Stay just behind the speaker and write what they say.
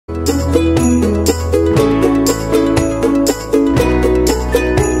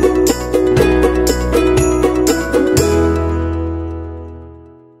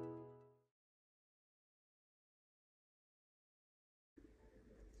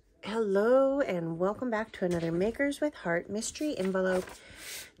Hello and welcome back to another Makers with Heart Mystery Envelope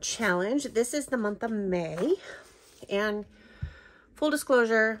Challenge. This is the month of May, and full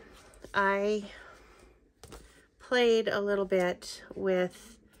disclosure, I played a little bit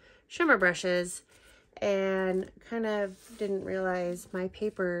with shimmer brushes and kind of didn't realize my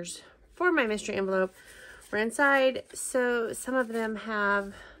papers for my mystery envelope were inside, so some of them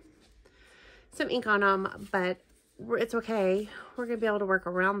have some ink on them, but it's okay. We're going to be able to work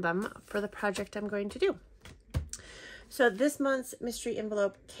around them for the project I'm going to do. So this month's mystery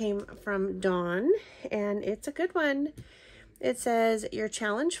envelope came from Dawn, and it's a good one. It says, your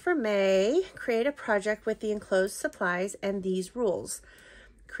challenge for May, create a project with the enclosed supplies and these rules.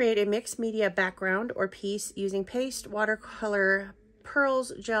 Create a mixed media background or piece using paste, watercolor,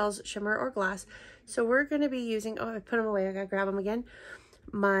 pearls, gels, shimmer, or glass. So we're going to be using, oh, I put them away. I got to grab them again.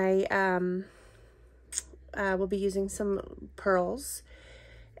 We'll be using some pearls,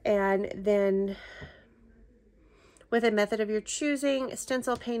 and then with a method of your choosing,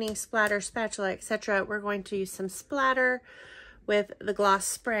 stencil, painting, splatter, spatula, etc., we're going to use some splatter with the gloss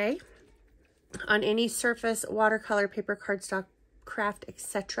spray on any surface, watercolor, paper, cardstock, craft,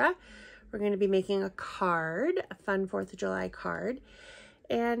 etc. We're going to be making a card, a fun 4th of July card.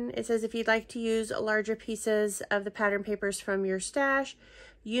 And it says, if you'd like to use larger pieces of the pattern papers from your stash,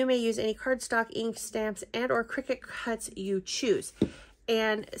 you may use any cardstock, ink, stamps, and or Cricut cuts you choose.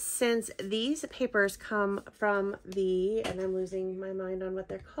 And since these papers come from the, and I'm losing my mind on what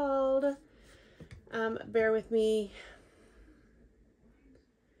they're called, bear with me.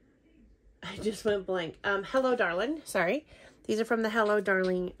 I just went blank. Hello Darlin', sorry. These are from the Hello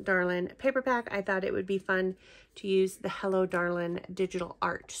Darlin' paper pack. I thought it would be fun to use the Hello Darlin' digital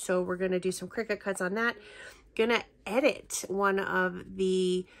art. So we're going to do some Cricut cuts on that. Gonna edit one of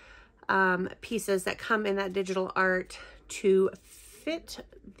the pieces that come in that digital art to fit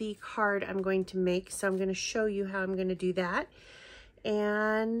the card I'm going to make. So I'm going to show you how I'm going to do that.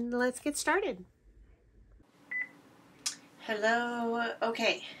 And let's get started. Hello.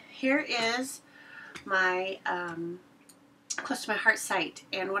 Okay, here is my close to my heart site,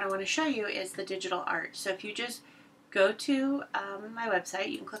 and what I want to show you is the digital art. So if you just go to my website,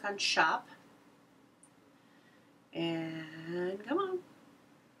 you can click on shop and come on,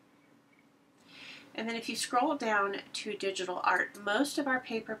 and then if you scroll down to digital art, most of our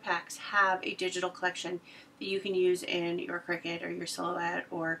paper packs have a digital collection that you can use in your Cricut or your Silhouette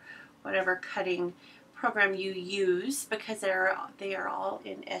or whatever cutting program you use, because they are all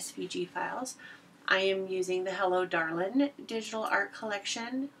in SVG files. I am using the Hello Darlin' digital art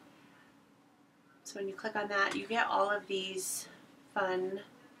collection. So when you click on that, you get all of these fun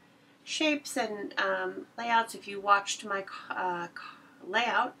shapes and layouts. If you watched my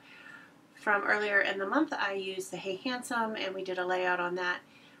layout from earlier in the month, I used the Hey Handsome, and we did a layout on that.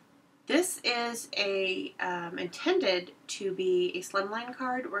 This is a intended to be a slimline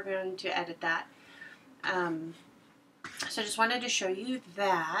card. We're going to edit that. So I just wanted to show you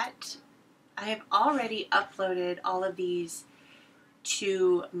that I have already uploaded all of these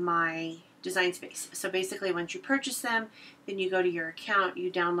to my design space. So basically, once you purchase them, then you go to your account,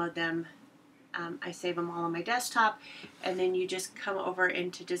 you download them. I save them all on my desktop, and then you just come over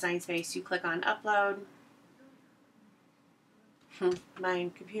into design space. You click on upload.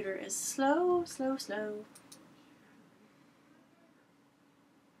 My computer is slow.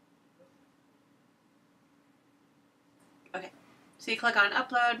 Okay, so you click on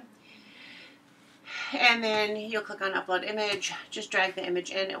upload, and then you'll click on upload image. Just drag the image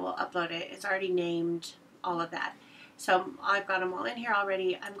in, it will upload it. It's already named all of that. So I've got them all in here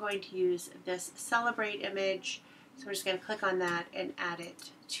already. I'm going to use this Celebrate image. So we're just going to click on that and add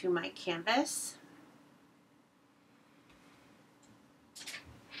it to my canvas.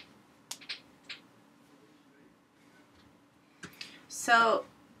 So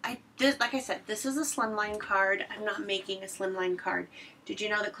like I said, this is a slimline card. I'm not making a slimline card. Did you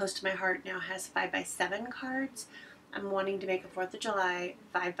know that Close to My Heart now has 5x7 cards? I'm wanting to make a 4th of July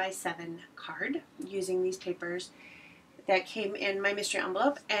 5x7 card using these papers that came in my mystery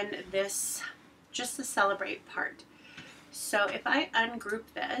envelope, and this, just the Celebrate part. So if I ungroup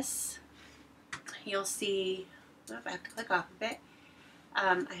this, you'll see, oh, I have to click off of it.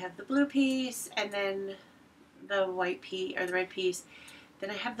 I have the blue piece, and then the white piece, or the red piece. Then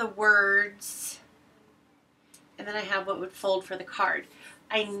I have the words, and then I have what would fold for the card.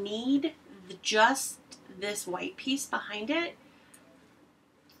 I need just this white piece behind it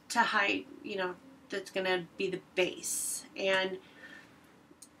to hide, you know, that's gonna be the base. And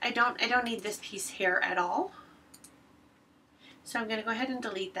I don't need this piece here at all. So I'm gonna go ahead and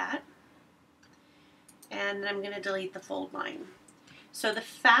delete that. And I'm gonna delete the fold line. So the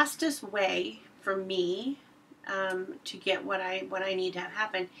fastest way for me to get what I need to have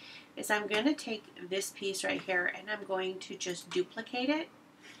happen is I'm going to take this piece right here and I'm going to just duplicate it.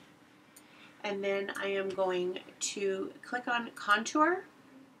 And then I am going to click on contour.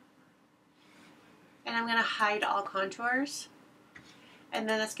 And I'm going to hide all contours. And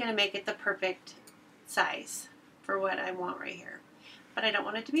then that's going to make it the perfect size for what I want right here. But I don't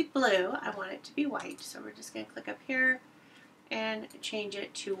want it to be blue. I want it to be white. So we're just going to click up here and change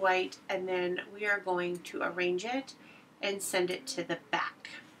it to white. And then we are going to arrange it and send it to the back.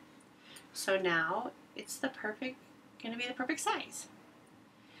 So now it's going to be the perfect size.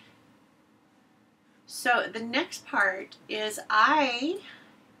 So the next part is I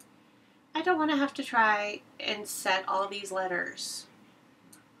don't want to have to try and set all these letters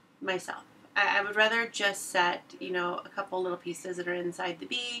myself. I would rather just set, you know, a couple little pieces that are inside the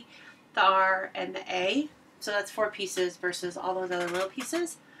B, the R, and the A. So that's 4 pieces versus all those other little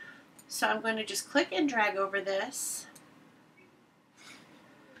pieces. So I'm going to just click and drag over this.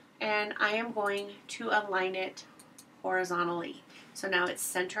 And I am going to align it horizontally. So now it's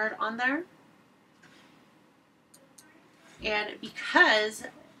centered on there. And because,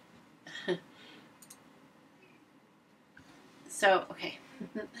 so, okay,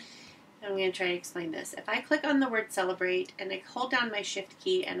 I'm going to try to explain this. If I click on the word celebrate and I hold down my shift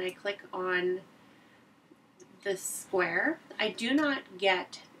key and I click on the square, I do not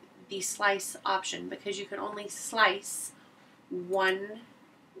get the slice option because you can only slice one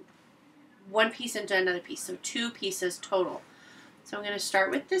piece into another piece, so 2 pieces total. So I'm going to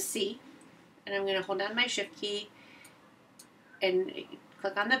start with the C and I'm going to hold down my shift key and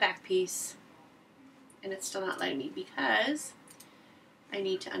click on the back piece, and it's still not letting me because I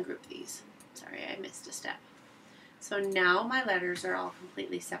need to ungroup these. Sorry, I missed a step. So now my letters are all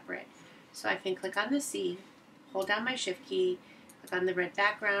completely separate. So I can click on the C, hold down my shift key, click on the red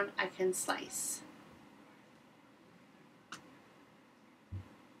background, I can slice.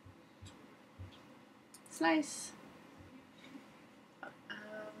 Slice.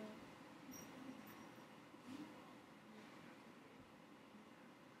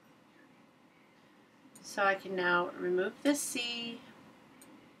 So I can now remove this C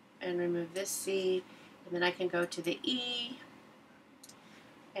and remove this C, and then I can go to the E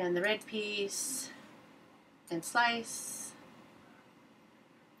and the red piece and slice.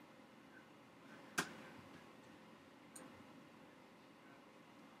 I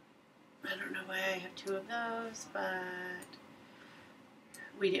don't know why I have 2 of those, but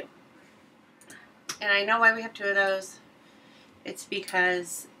we do. And I know why we have 2 of those. It's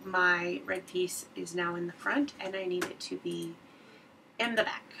because my red piece is now in the front and I need it to be in the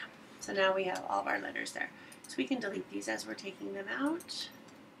back. So now we have all of our letters there. So we can delete these as we're taking them out.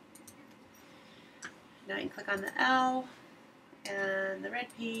 Now you can click on the L and the red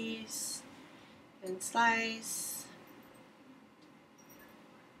piece and slice.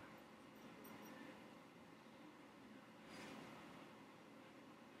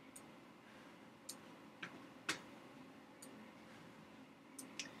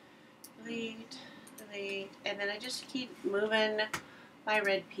 Delete, delete, and then I just keep moving my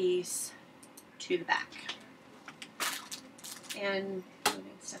red piece to the back. And moving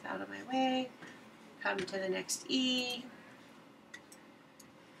stuff out of my way, come to the next E,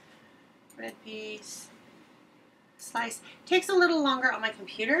 red piece, slice. Takes a little longer on my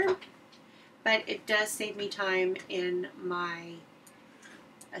computer, but it does save me time in my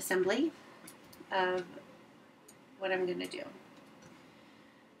assembly of what I'm going to do.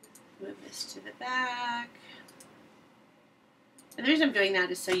 Move this to the back. And the reason I'm doing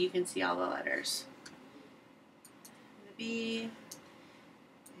that is so you can see all the letters. The B and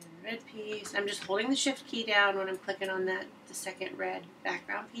the red piece. I'm just holding the shift key down when I'm clicking on the second red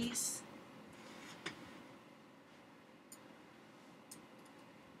background piece.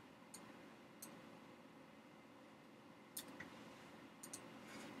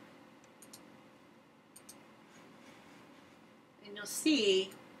 And you'll see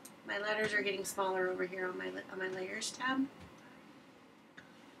my letters are getting smaller over here on my layers tab.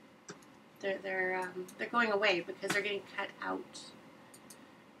 They're going away because they're getting cut out.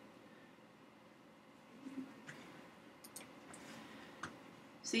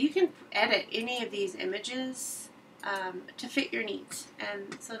 So you can edit any of these images to fit your needs,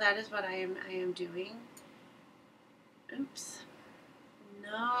 and so that is what I am doing. Oops,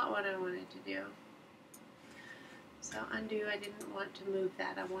 not what I wanted to do. So undo, I didn't want to move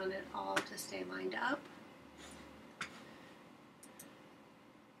that. I want it all to stay lined up.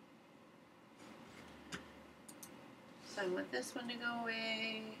 So I want this one to go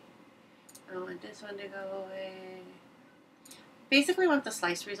away. I want this one to go away. basically want the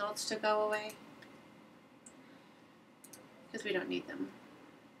slice results to go away because we don't need them.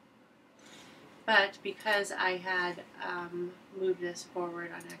 But because I had moved this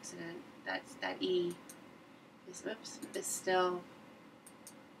forward on accident, that E is, oops, is still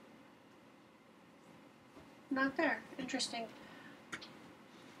not there. Interesting.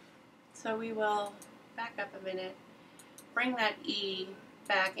 So we will back up a minute, bring that E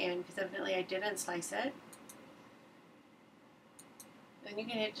back in because evidently I didn't slice it. And you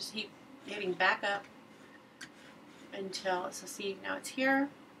can just keep hitting back up until, so see, now it's here.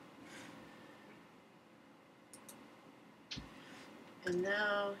 And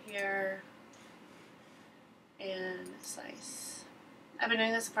now here, and slice. I've been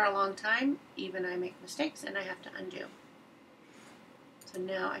doing this for a long time. Even I make mistakes and I have to undo. So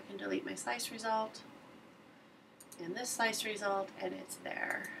now I can delete my slice result and this slice result, and it's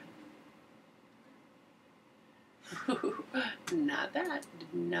there. Not that.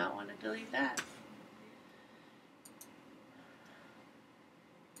 Did not want to delete that.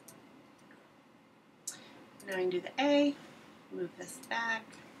 Now I can do the A, move this back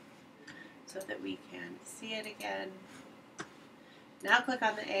so that we can see it again. Now click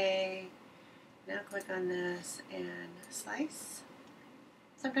on the A, now click on this and slice.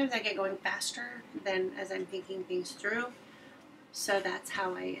 Sometimes I get going faster than as I'm thinking things through, so that's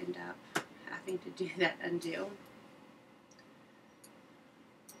how I end up having to do that undo.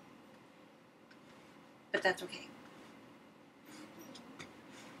 But that's okay.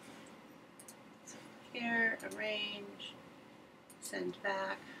 So here, arrange, send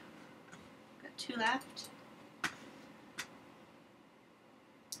back. Got 2 left.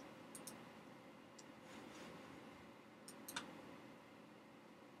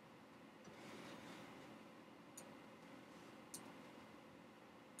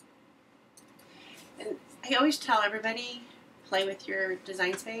 And I always tell everybody, play with your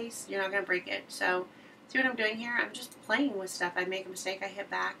design space. You're not going to break it. So see what I'm doing here? I'm just playing with stuff. I make a mistake, I hit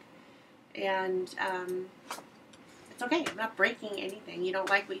back, and it's okay. I'm not breaking anything. You don't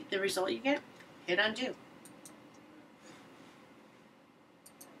like the result you get? Hit undo.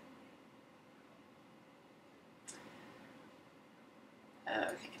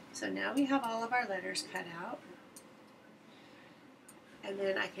 Okay, so now we have all of our letters cut out. And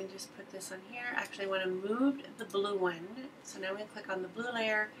then I can just put this on here. Actually, I want to move the blue one. So now I'm going to click on the blue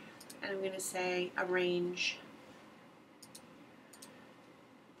layer, and I'm going to say arrange,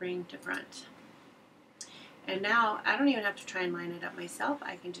 bring to front. And now I don't even have to try and line it up myself.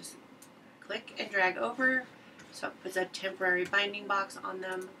 I can just click and drag over. So it puts a temporary binding box on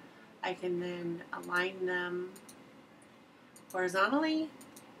them. I can then align them horizontally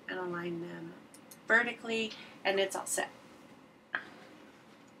and align them vertically, and it's all set.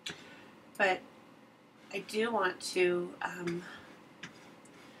 But I do want to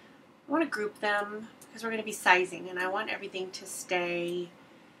group them because we're going to be sizing, and I want everything to stay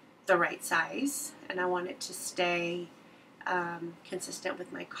the right size, and I want it to stay consistent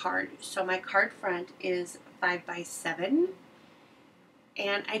with my card. So my card front is 5 by 7,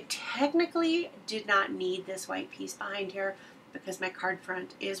 and I technically did not need this white piece behind here because my card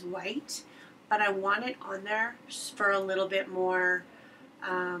front is white, but I want it on there for a little bit more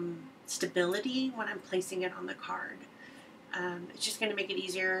stability when I'm placing it on the card. It's just going to make it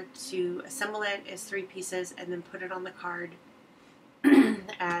easier to assemble it as 3 pieces and then put it on the card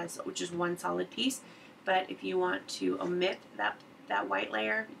as just one solid piece. But if you want to omit that white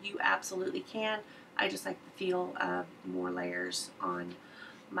layer, you absolutely can. I just like the feel of more layers on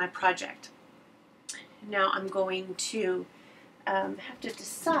my project. Now I'm going to have to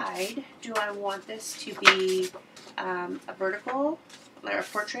decide, do I want this to be a vertical, or a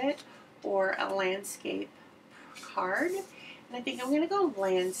portrait, or a landscape card? And I think I'm going to go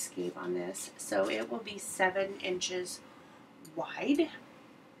landscape on this. So it will be 7 inches wide.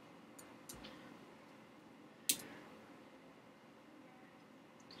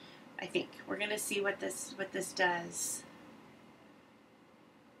 I think we're going to see what this does.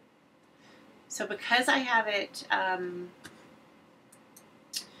 So because I have it,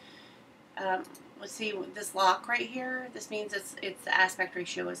 let's see, this lock right here, this means the aspect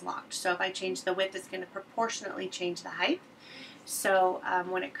ratio is locked. So if I change the width, it's going to proportionately change the height. So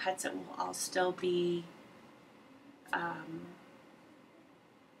when it cuts, it will all still be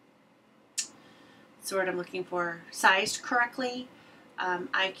sort of looking for sized correctly.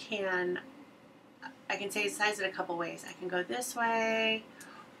 I can size it a couple ways. I can go this way,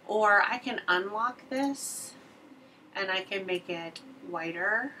 or I can unlock this and I can make it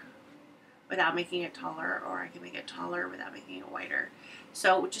wider without making it taller, or I can make it taller without making it wider.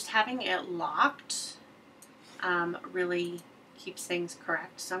 So just having it locked really keeps things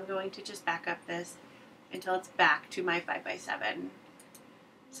correct. So I'm going to just back up this until it's back to my 5x7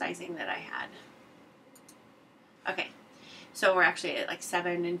 sizing that I had. Okay, so we're actually at like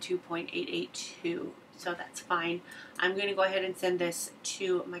 7 and 2.882, so that's fine. I'm going to go ahead and send this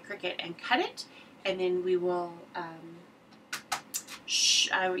to my Cricut and cut it, and then we will,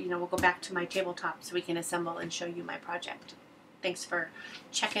 we'll go back to my tabletop so we can assemble and show you my project. Thanks for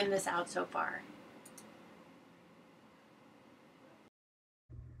checking this out so far.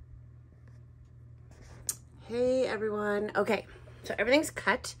 Hey everyone. Okay, so everything's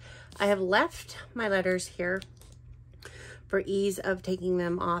cut. I have left my letters here for ease of taking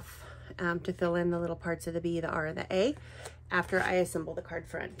them off to fill in the little parts of the B, the R, and the A after I assemble the card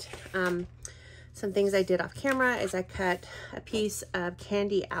front. Some things I did off camera is I cut a piece of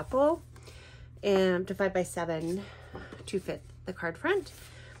candy apple to 5x7 to fit the card front.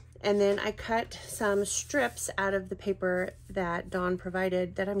 And then I cut some strips out of the paper that Dawn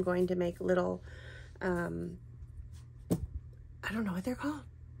provided that I'm going to make little, I don't know what they're called.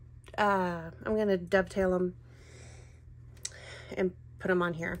 I'm going to dovetail them and put them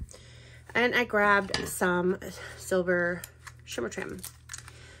on here. And I grabbed some silver shimmer trim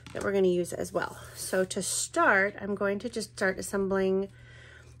that we're going to use as well. So to start, I'm going to just start assembling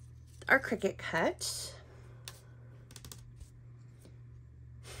our Cricut cut.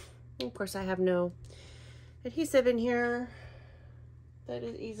 Of course, I have no adhesive in here that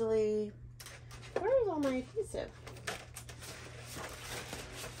is easily... Where is all my adhesive?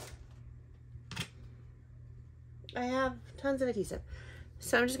 I have tons of adhesive.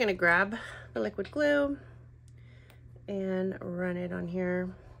 So I'm just going to grab the liquid glue and run it on here.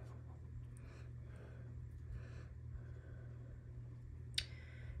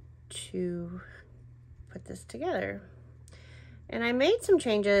 To put this together. And I made some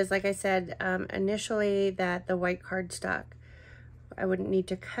changes, like I said, initially that the white cardstock, I wouldn't need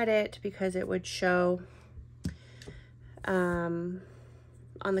to cut it because it would show on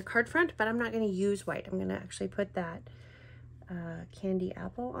the card front, but I'm not going to use white. I'm going to actually put that candy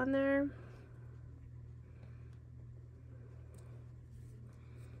apple on there.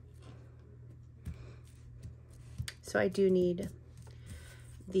 So I do need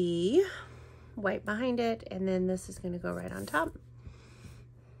the white behind it, and then this is going to go right on top.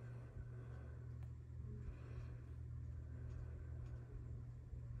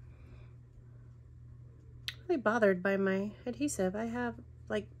 Really bothered by my adhesive. I have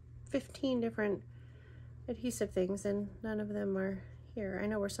like 15 different adhesive things and none of them are here. I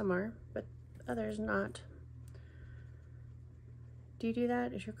know where some are, but others not. Do you do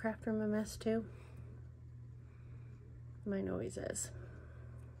that? Is your craft room a mess too? Mine always is.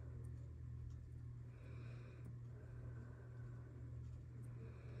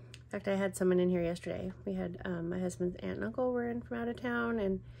 In fact, I had someone in here yesterday. We had my husband's aunt and uncle were in from out of town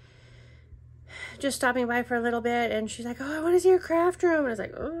and just stopping by for a little bit, and she's like, oh, I want to see your craft room. And I was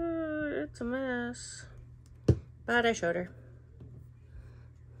like, oh, it's a mess. But I showed her.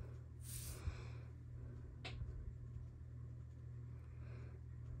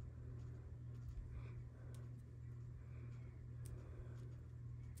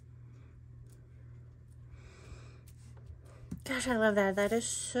 Gosh, I love that. That is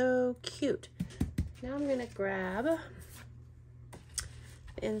so cute. Now I'm gonna grab the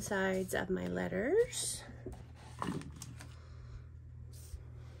insides of my letters.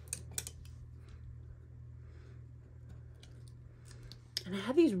 And I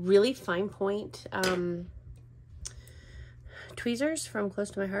have these really fine point tweezers from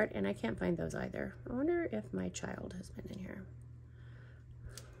Close to My Heart, and I can't find those either. I wonder if my child has been in here.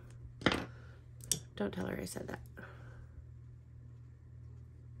 Don't tell her I said that.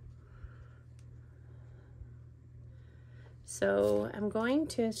 So I'm going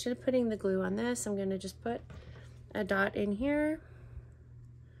to, instead of putting the glue on this, I'm going to just put a dot in here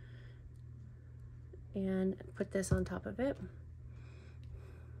and put this on top of it.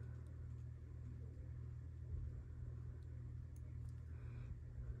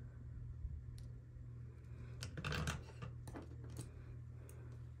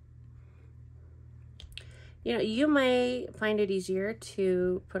 You know, you may find it easier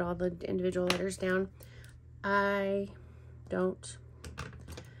to put all the individual letters down. I don't.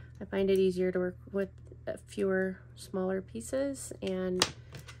 I find it easier to work with fewer, smaller pieces and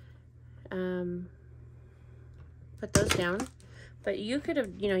put those down. But you could have,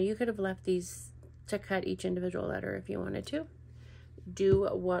 you know, you could have left these to cut each individual letter if you wanted to. Do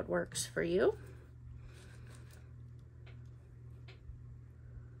what works for you.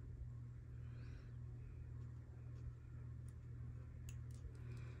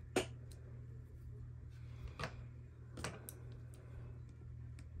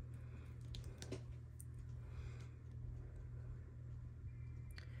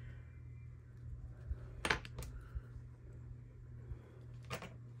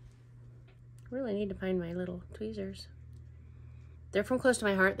 really need to find my little tweezers. They're from Close to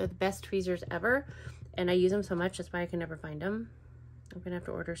My Heart. They're the best tweezers ever, and I use them so much, that's why I can never find them. I'm gonna have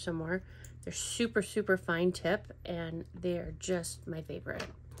to order some more. They're super, super fine tip, and they are just my favorite.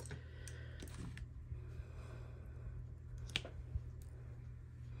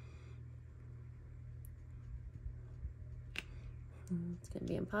 It's gonna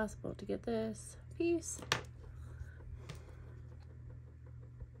be impossible to get this piece.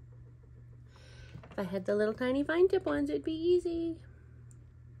 If I had the little tiny fine tip ones, it'd be easy.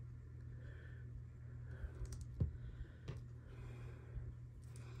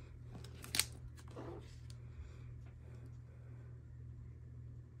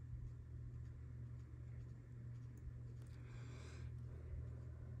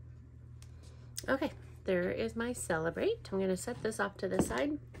 Okay, there is my Celebrate. I'm gonna set this off to the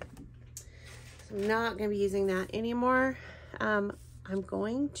side. So I'm not gonna be using that anymore. I'm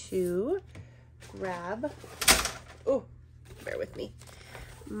going to grab, oh, bear with me,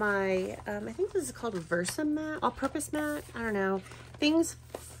 my, I think this is called Versa mat, all-purpose mat, I don't know. Things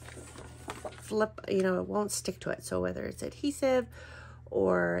flip, you know, it won't stick to it. So whether it's adhesive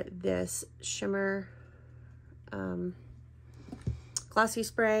or this shimmer glossy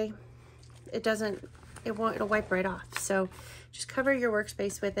spray, it'll wipe right off. So just cover your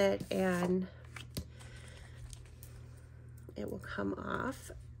workspace with it and it will come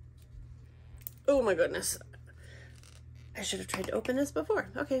off. Oh my goodness. I should have tried to open this before.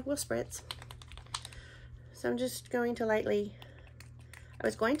 Okay, we'll spritz. So I'm just going to lightly, I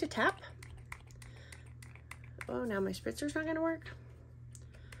was going to tap. Oh, now my spritzer's not gonna work.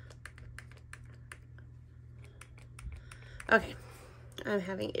 Okay, I'm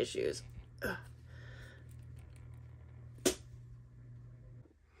having issues.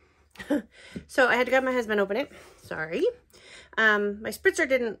 So I had to have my husband open it. Sorry. My spritzer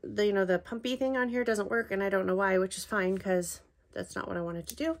didn't, the pumpy thing on here doesn't work, and I don't know why, which is fine because that's not what I wanted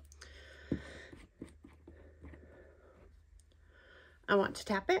to do. I want to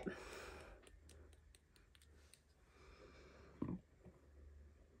tap it.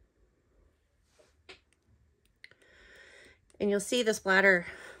 And you'll see the splatter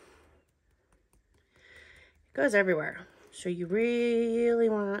goes everywhere. So you really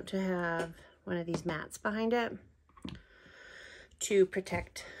want to have one of these mats behind it to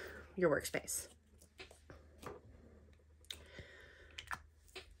protect your workspace.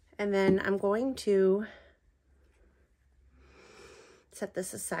 And then I'm going to set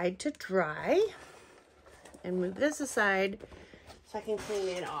this aside to dry and move this aside so I can clean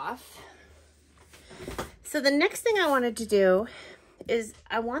it off. So the next thing I wanted to do is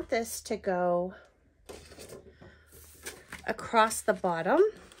I want this to go across the bottom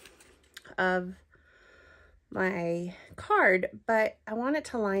of my card, but I want it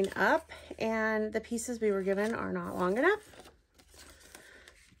to line up, and the pieces we were given are not long enough.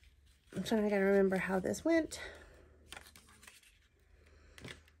 So I gotta remember how this went.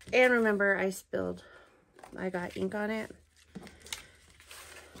 And remember, I got ink on it.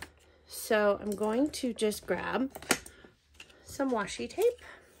 So I'm going to just grab some washi tape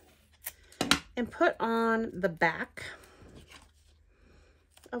and put on the back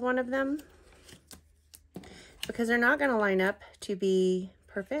of one of them, because they're not going to line up to be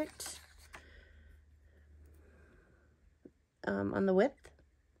perfect on the width.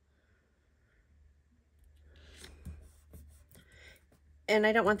 And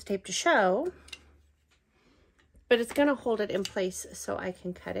I don't want the tape to show, but it's going to hold it in place so I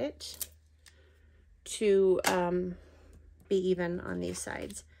can cut it to be even on these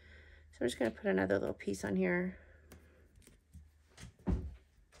sides. So I'm just going to put another little piece on here.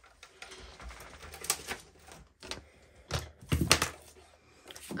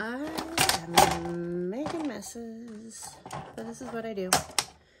 I am making messes, but this is what I do.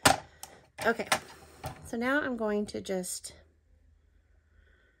 Okay, so now I'm going to just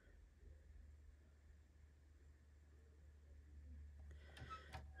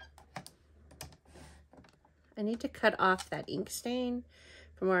I need to cut off that ink stain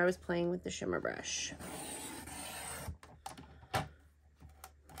from where I was playing with the shimmer brush.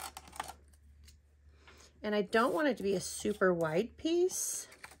 And I don't want it to be a super wide piece.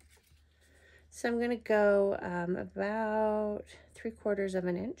 So I'm going to go about 3/4 of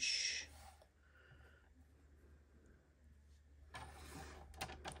an inch.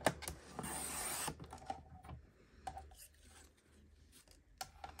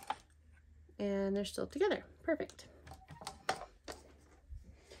 And they're still together. Perfect.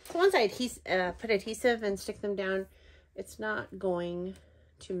 So once I put adhesive and stick them down, it's not going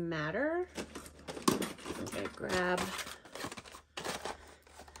to matter. I'm going to grab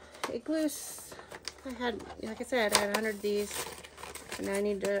a glue like I said, I had 100 of these, and now I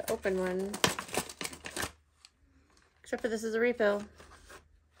need to open one. Except for this is a refill.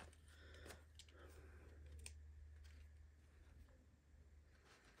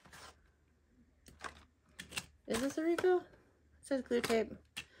 Is this a refill? It says glue tape,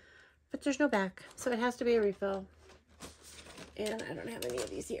 but there's no back, so it has to be a refill. And I don't have any of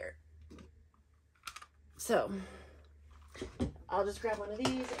these here. So I'll just grab one of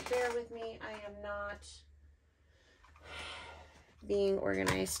these. Bear with me. I am not being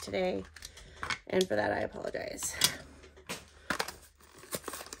organized today, and for that I apologize.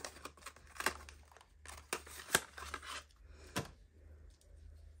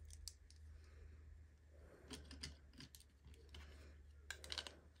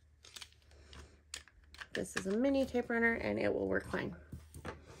 This is a mini tape runner and it will work fine.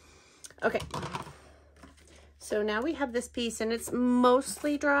 Okay, so now we have this piece and it's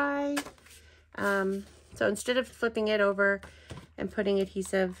mostly dry. So instead of flipping it over and putting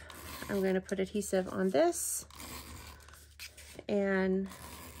adhesive, I'm going to put adhesive on this and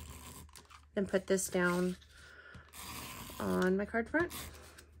then put this down on my card front.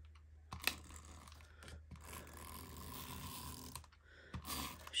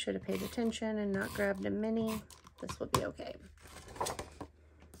 Should have paid attention and not grabbed a mini. This will be okay.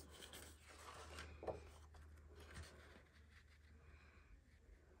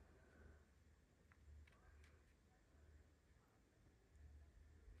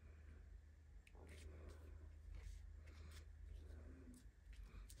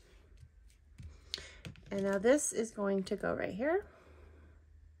 And now this is going to go right here.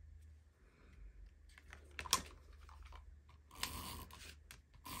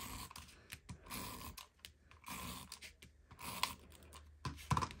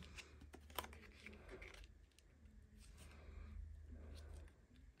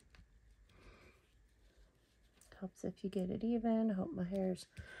 Helps if you get it even. Hope my hair's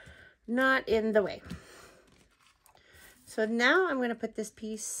not in the way. So now I'm going to put this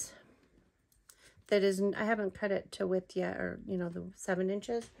piece that isn't, I haven't cut it to width yet, or you know, the 7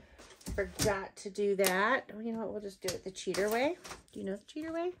 inches. Forgot to do that. You know what, we'll just do it the cheater way. Do you know the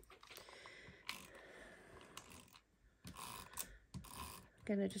cheater way? I'm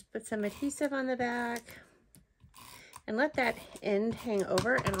gonna just put some adhesive on the back and let that end hang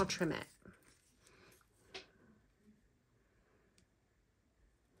over, and I'll trim it.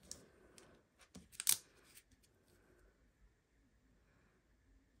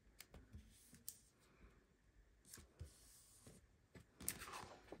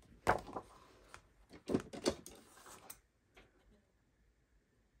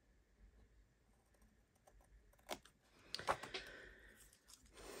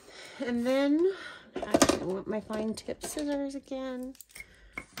 And then, actually, I want my fine tip scissors again.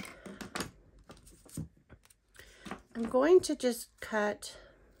 I'm going to just cut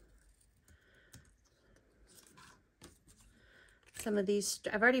some of these.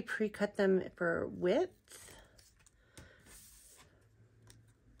 I've already pre-cut them for width.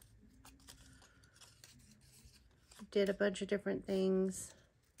 Did a bunch of different things.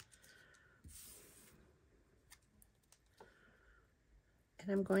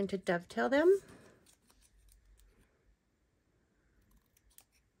 And I'm going to dovetail them.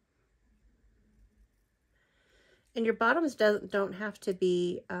 And your bottoms don't have to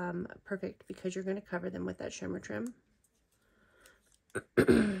be perfect, because you're going to cover them with that shimmer trim.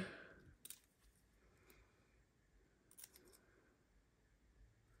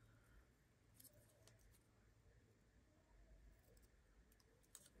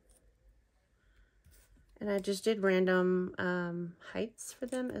 And I just did random heights for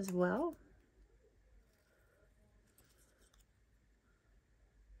them as well.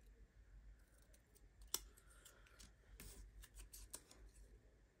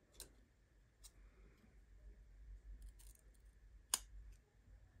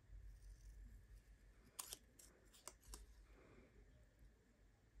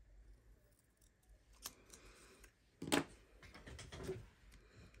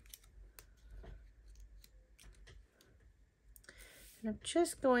 And I'm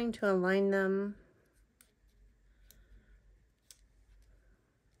just going to align them .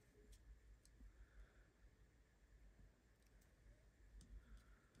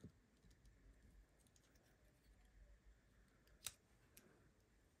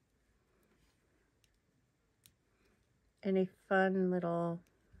 And a fun little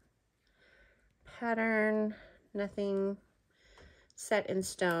pattern, nothing set in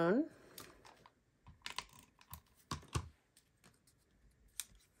stone.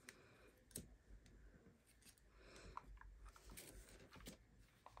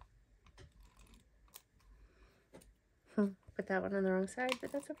 that one on the wrong side,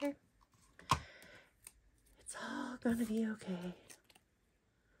 but that's okay. It's all gonna be okay.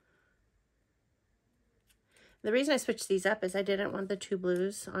 The reason I switched these up is I didn't want the two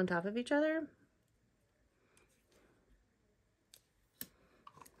blues on top of each other.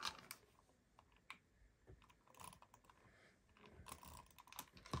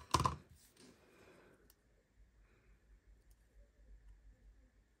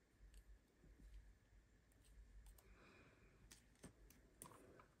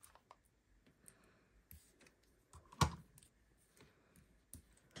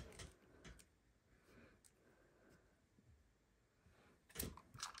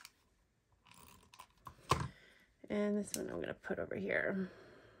 And this one I'm going to put over here.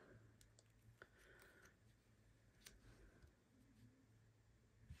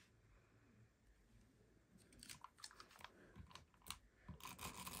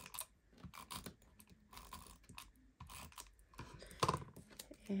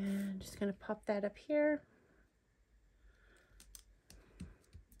 And just going to pop that up here.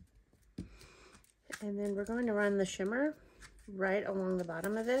 And then we're going to run the shimmer right along the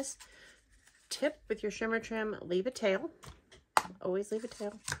bottom of this. Tip with your shimmer trim, leave a tail. Always leave a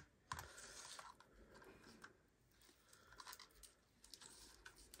tail.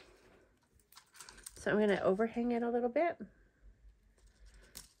 So I'm going to overhang it a little bit.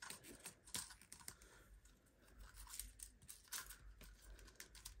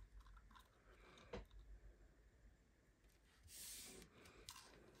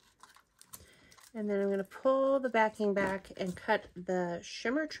 And then I'm going to pull the backing back and cut the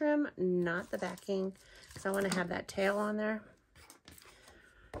shimmer trim, not the backing, because I want to have that tail on there.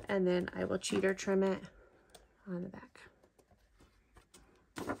 And then I will cheater trim it on the back.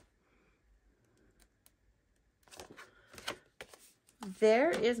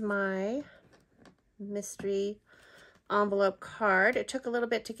 There is my mystery envelope card. It took a little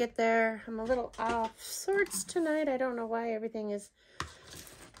bit to get there. I'm a little off sorts tonight. I don't know why everything is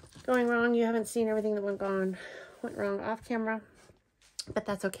going wrong. You haven't seen everything that went wrong off camera, but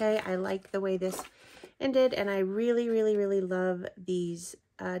that's okay. I like the way this ended, and I really, really, really love these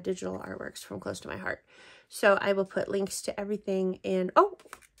digital artworks from Close to My Heart. So I will put links to everything in. Oh,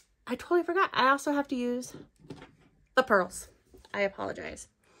 I totally forgot. I also have to use the pearls. I apologize.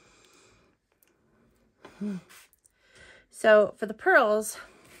 So for the pearls,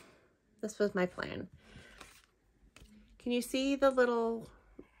 this was my plan. Can you see the little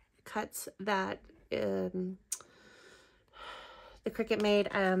cuts that the Cricut made?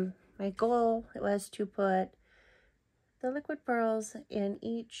 My goal was to put the liquid pearls in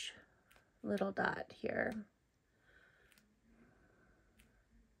each little dot here.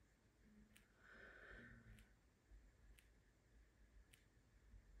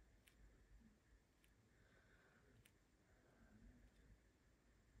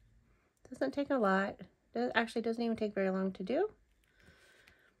 Doesn't take a lot. It actually doesn't even take very long to do.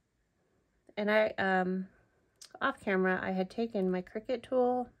 And I, off camera, I had taken my Cricut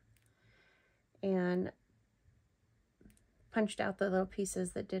tool and punched out the little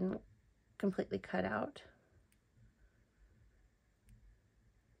pieces that didn't completely cut out.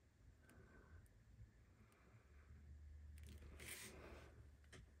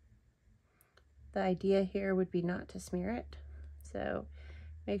 The idea here would be not to smear it. So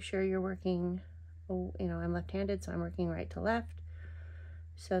make sure you're working, you know, I'm left-handed, so I'm working right to left,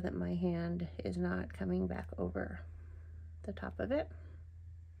 so that my hand is not coming back over the top of it.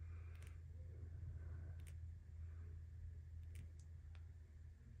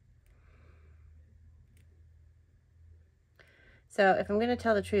 So if I'm going to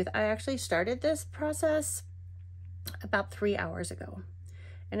tell the truth, I actually started this process about 3 hours ago.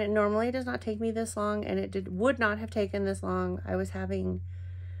 And it normally does not take me this long, and it would not have taken this long. I was having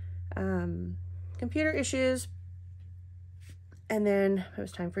computer issues, and then it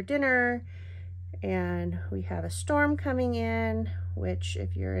was time for dinner, and we have a storm coming in, which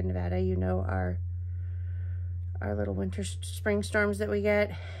if you're in Nevada, you know our little winter spring storms that we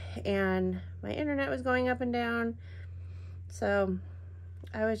get, and my internet was going up and down. So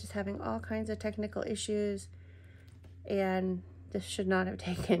I was just having all kinds of technical issues, and this should not have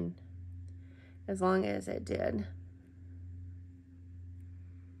taken as long as it did.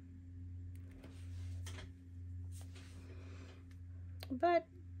 But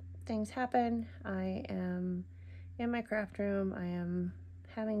things happen. I am in my craft room. I am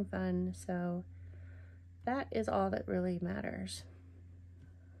having fun. So that is all that really matters.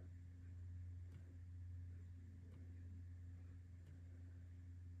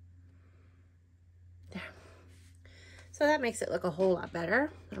 There. So that makes it look a whole lot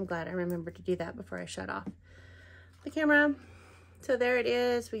better. I'm glad I remembered to do that before I shut off the camera. So there it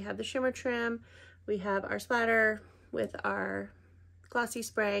is. We have the shimmer trim, we have our splatter with our glossy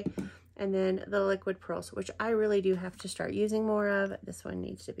spray, and then the liquid pearls, which I really do have to start using more of. This one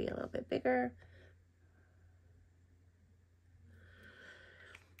needs to be a little bit bigger.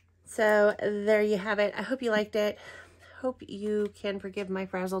 So there you have it. I hope you liked it. Hope you can forgive my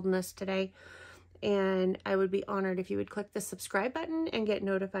frazzledness today. And I would be honored if you would click the subscribe button and get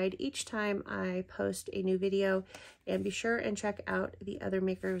notified each time I post a new video. And be sure and check out the other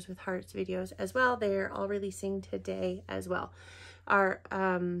Makers with Hearts videos as well. They're all releasing today as well. Our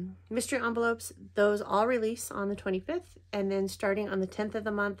mystery envelopes, those all release on the 25th. And then starting on the 10th of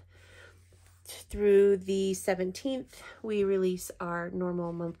the month through the 17th, we release our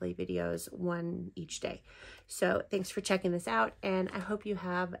normal monthly videos, one each day. So thanks for checking this out, and I hope you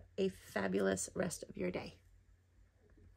have a fabulous rest of your day.